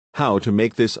How to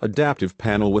make this adaptive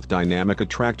panel with dynamic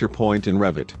attractor point in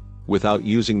Revit, without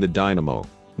using the Dynamo.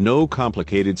 No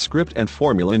complicated script and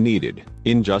formula needed,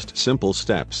 in just simple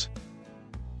steps.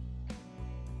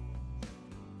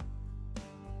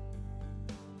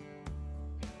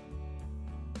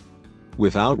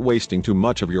 Without wasting too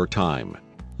much of your time,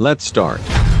 let's start.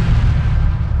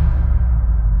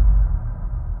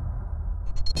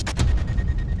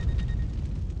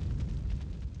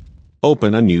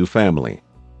 Open a new family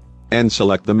and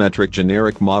select the metric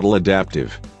generic model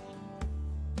adaptive.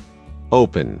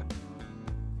 Open.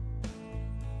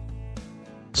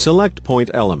 Select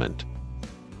point element.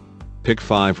 Pick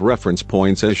 5 reference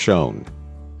points as shown.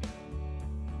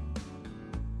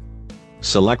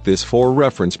 Select this 4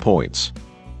 reference points.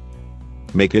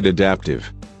 Make it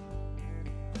adaptive.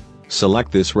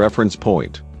 Select this reference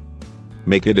point.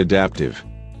 Make it adaptive.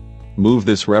 Move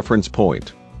this reference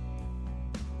point.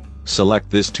 Select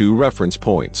this 2 reference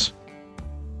points.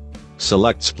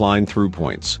 Select spline through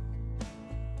points.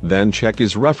 Then check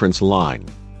his reference line.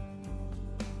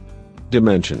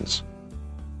 Dimensions.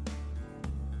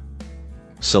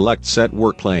 Select set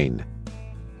work plane.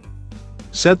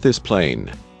 Set this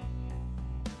plane.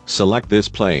 Select this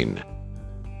plane.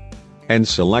 And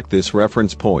select this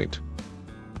reference point.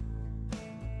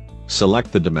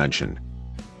 Select the dimension.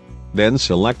 Then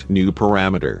select new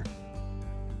parameter.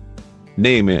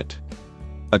 Name it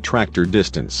Attractor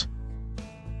distance.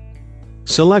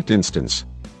 Select instance.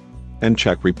 And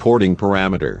check reporting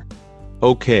parameter.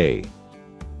 OK.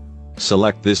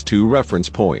 Select this 2 reference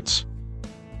points.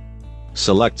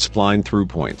 Select spline through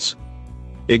points.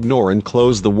 Ignore and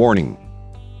close the warning.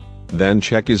 Then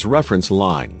check his reference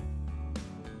line.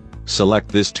 Select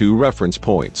this 2 reference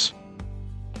points.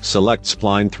 Select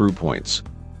spline through points.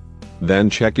 Then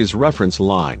check his reference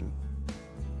line.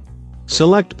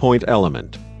 Select point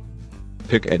element.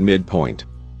 Pick at midpoint.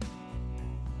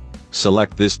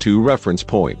 Select this 2 reference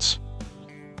points.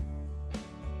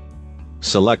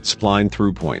 Select spline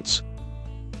through points.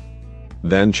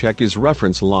 Then check his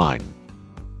reference line.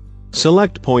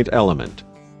 Select point element.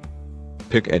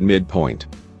 Pick at midpoint.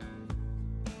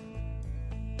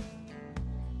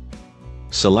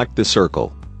 Select the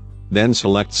circle. Then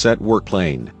select set work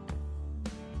plane.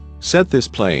 Set this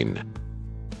plane.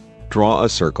 Draw a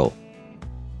circle.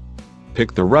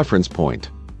 Pick the reference point.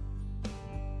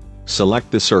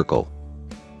 Select the circle.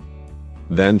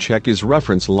 Then check his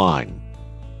reference line.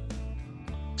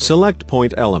 Select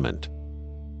point element.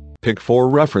 Pick 4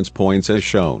 reference points as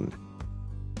shown.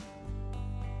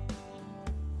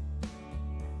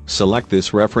 Select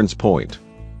this reference point.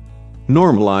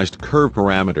 Normalized curve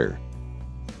parameter.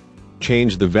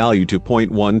 Change the value to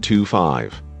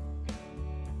 0.125.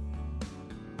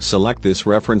 Select this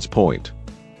reference point.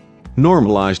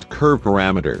 Normalized curve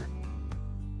parameter.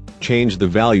 Change the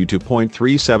value to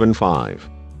 0.375.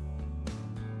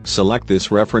 Select this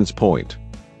reference point.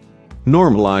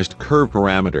 Normalized curve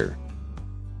parameter.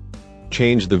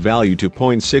 Change the value to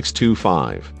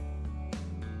 0.625.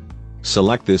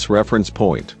 Select this reference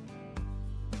point.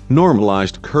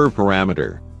 Normalized curve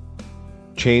parameter.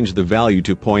 Change the value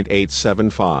to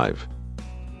 0.875.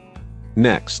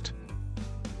 Next.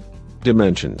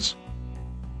 Dimensions.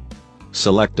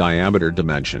 Select diameter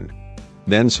dimension.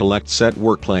 Then select set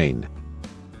work plane.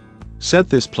 Set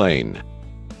this plane.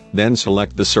 Then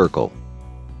select the circle.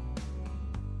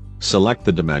 Select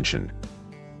the dimension.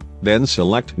 Then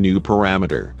select new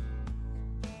parameter.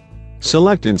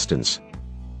 Select instance.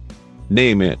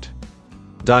 Name it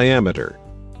diameter.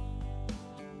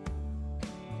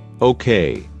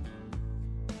 OK.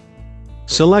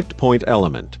 Select point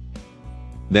element.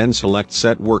 Then select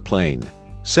set work plane.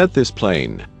 Set this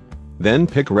plane. Then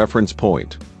pick reference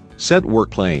point. Set work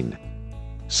plane.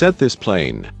 Set this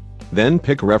plane. Then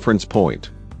pick reference point.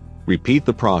 Repeat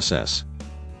the process.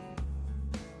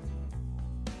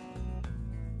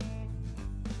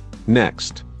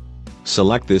 Next.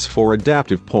 Select this 4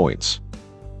 adaptive points.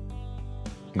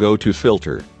 Go to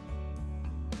Filter.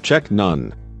 Check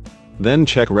None. Then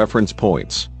check Reference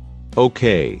Points.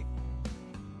 OK.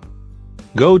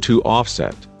 Go to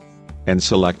Offset. And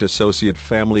select Associate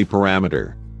Family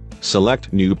Parameter.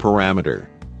 Select New Parameter.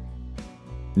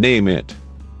 Name it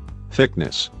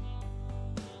Thickness.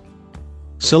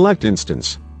 Select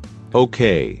Instance.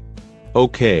 OK.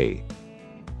 OK.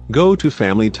 Go to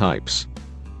Family Types.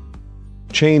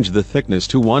 Change the thickness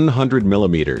to 100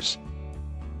 mm.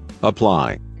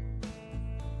 Apply.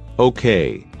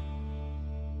 OK.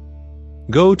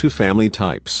 Go to Family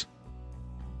Types.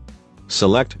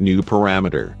 Select New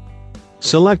Parameter.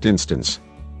 Select Instance.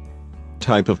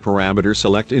 Type of parameter,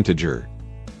 select Integer.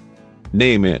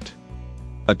 Name it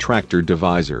Attractor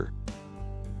Divisor.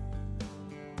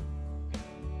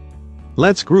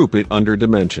 Let's group it under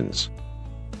dimensions.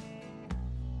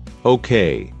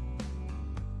 OK.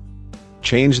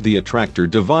 Change the attractor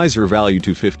divisor value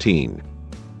to 15.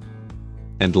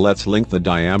 And let's link the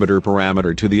diameter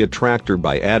parameter to the attractor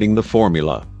by adding the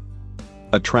formula.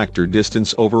 Attractor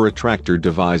distance over attractor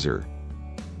divisor.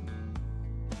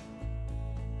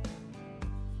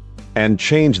 And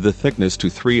change the thickness to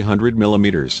 300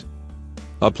 millimeters.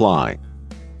 Apply.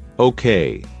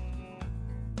 OK.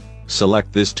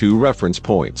 Select these two reference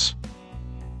points.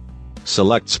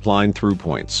 Select spline through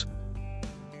points.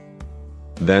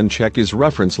 Then check his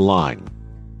reference line.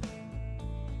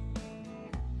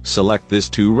 Select these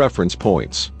two reference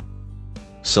points.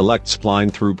 Select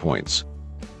spline through points.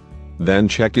 Then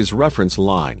check his reference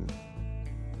line.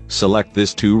 Select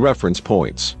these two reference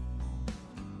points.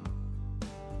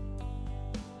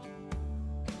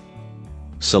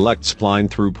 Select spline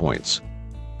through points.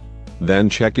 Then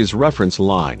check his reference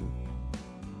line.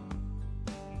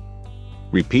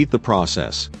 Repeat the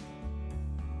process.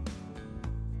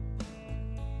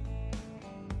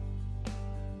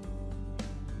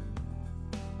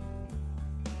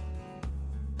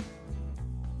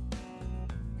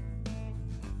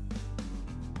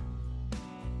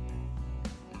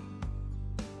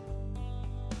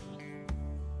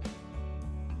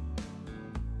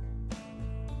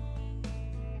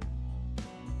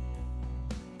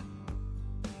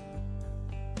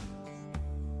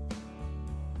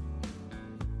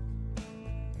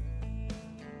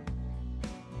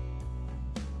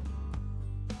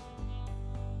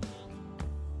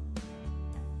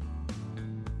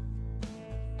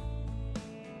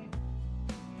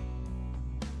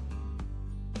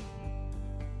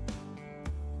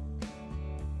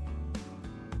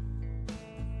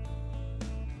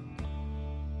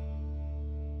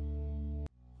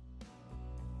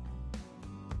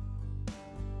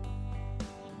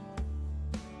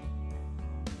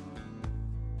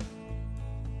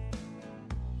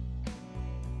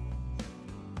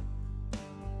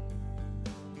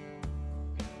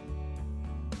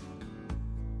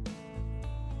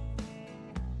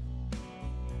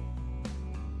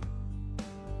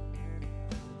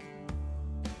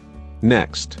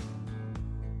 Next,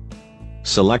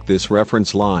 select this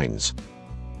reference lines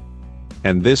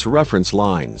and this reference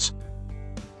lines.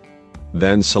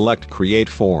 Then select Create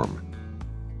Form.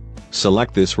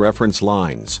 Select this reference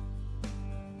lines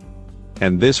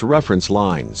and this reference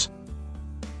lines.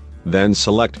 Then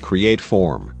select Create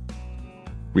Form.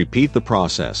 Repeat the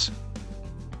process.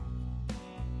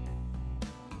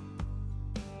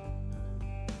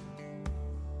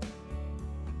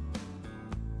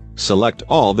 Select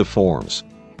all the forms.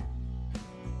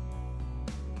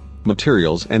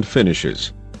 Materials and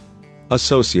Finishes.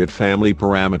 Associate Family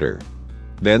Parameter.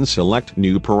 Then select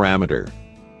New Parameter.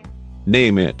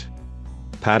 Name it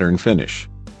Pattern Finish.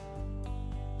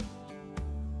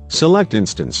 Select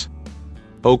Instance.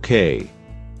 OK.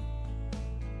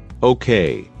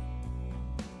 OK.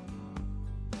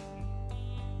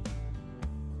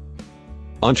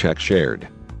 Uncheck Shared.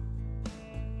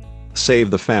 Save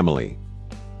the family.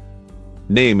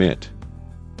 Name it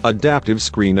Adaptive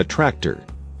Screen Attractor.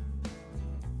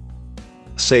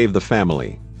 Save the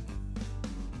family.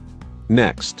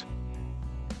 Next,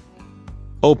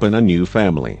 open a new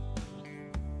family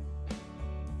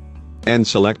and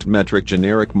select Metric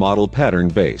Generic Model Pattern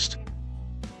Based.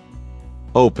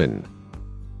 Open.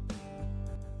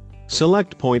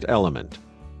 Select Point Element.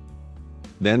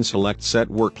 Then select Set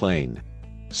Work Plane.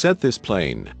 Set this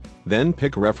plane. Then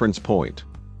pick Reference Point.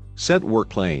 Set Work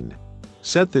Plane.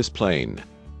 Set this plane.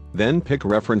 Then pick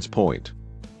Reference Point.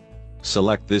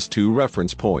 Select these two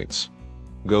reference points.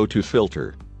 Go to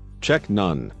Filter. Check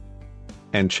None.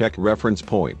 And check Reference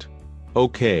Point.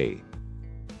 OK.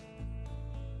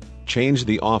 Change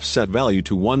the offset value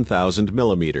to 1000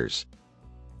 millimeters.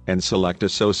 And select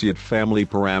Associate Family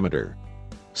Parameter.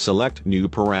 Select New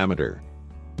Parameter.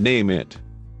 Name it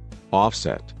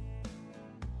Offset.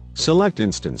 Select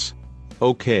Instance.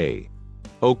 OK.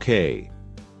 OK.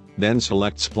 Then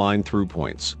select Spline Through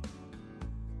Points.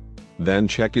 Then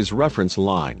check his reference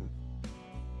line.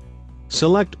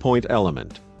 Select Point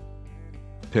Element.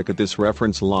 Pick at this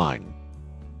reference line.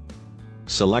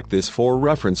 Select these four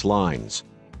reference lines.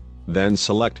 Then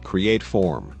select Create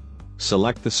Form.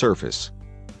 Select the surface.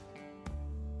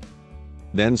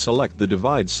 Then select the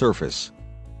Divide surface.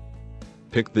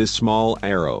 Pick this small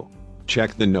arrow.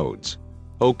 Check the nodes.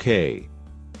 OK.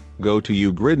 Go to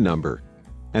U-Grid Number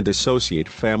and Associate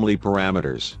Family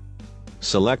Parameters.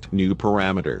 Select New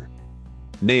Parameter.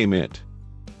 Name it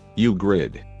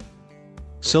U-Grid.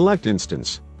 Select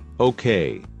Instance.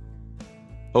 OK.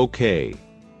 OK.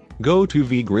 Go to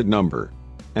V-Grid Number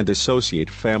and associate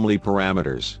family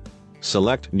parameters.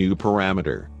 Select new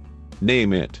parameter.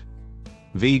 Name it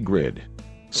vGrid.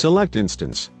 Select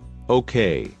instance.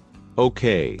 OK.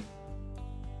 OK.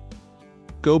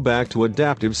 Go back to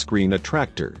Adaptive Screen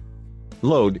Attractor.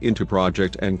 Load into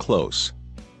project and close.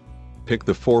 Pick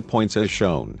the 4 points as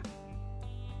shown.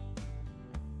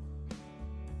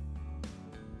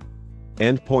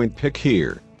 Endpoint pick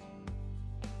here.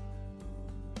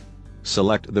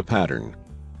 Select the pattern.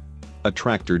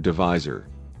 Attractor divisor.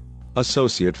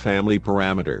 Associate family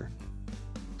parameter.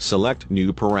 Select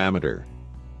new parameter.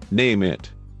 Name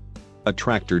it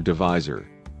Attractor divisor.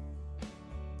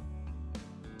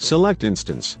 Select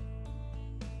instance.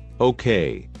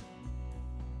 OK.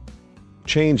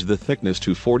 Change the thickness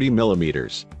to 40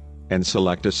 mm and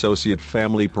select associate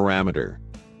family parameter.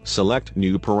 Select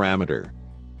new parameter.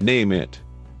 Name it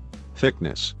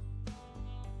thickness.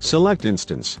 Select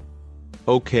instance.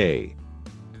 OK.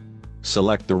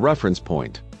 Select the reference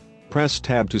point. Press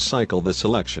Tab to cycle the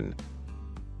selection.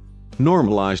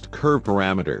 Normalized curve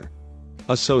parameter.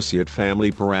 Associate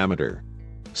family parameter.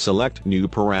 Select new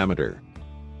parameter.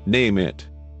 Name it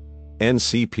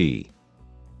NCP.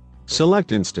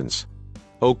 Select instance.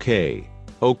 OK.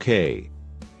 OK.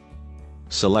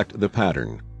 Select the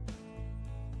pattern.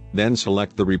 Then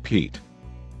select the repeat.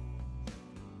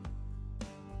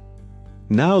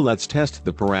 Now let's test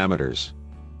the parameters.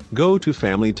 Go to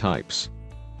Family Types.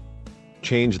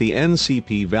 Change the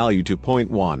NCP value to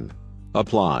 0.1.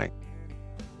 Apply.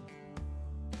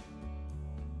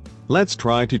 Let's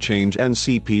try to change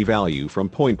NCP value from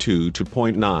 0.2 to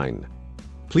 0.9.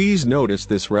 Please notice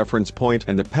this reference point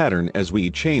and the pattern as we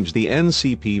change the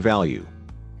NCP value.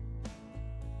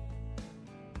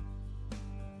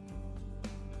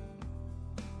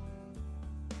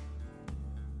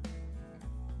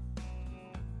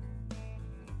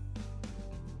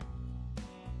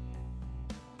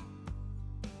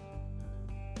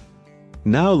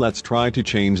 Now let's try to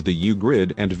change the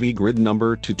U-grid and V-grid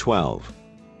number to 12.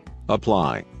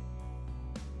 Apply.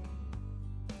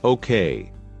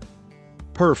 OK.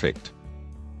 Perfect.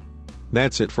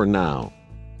 That's it for now.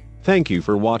 Thank you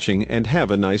for watching and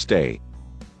have a nice day.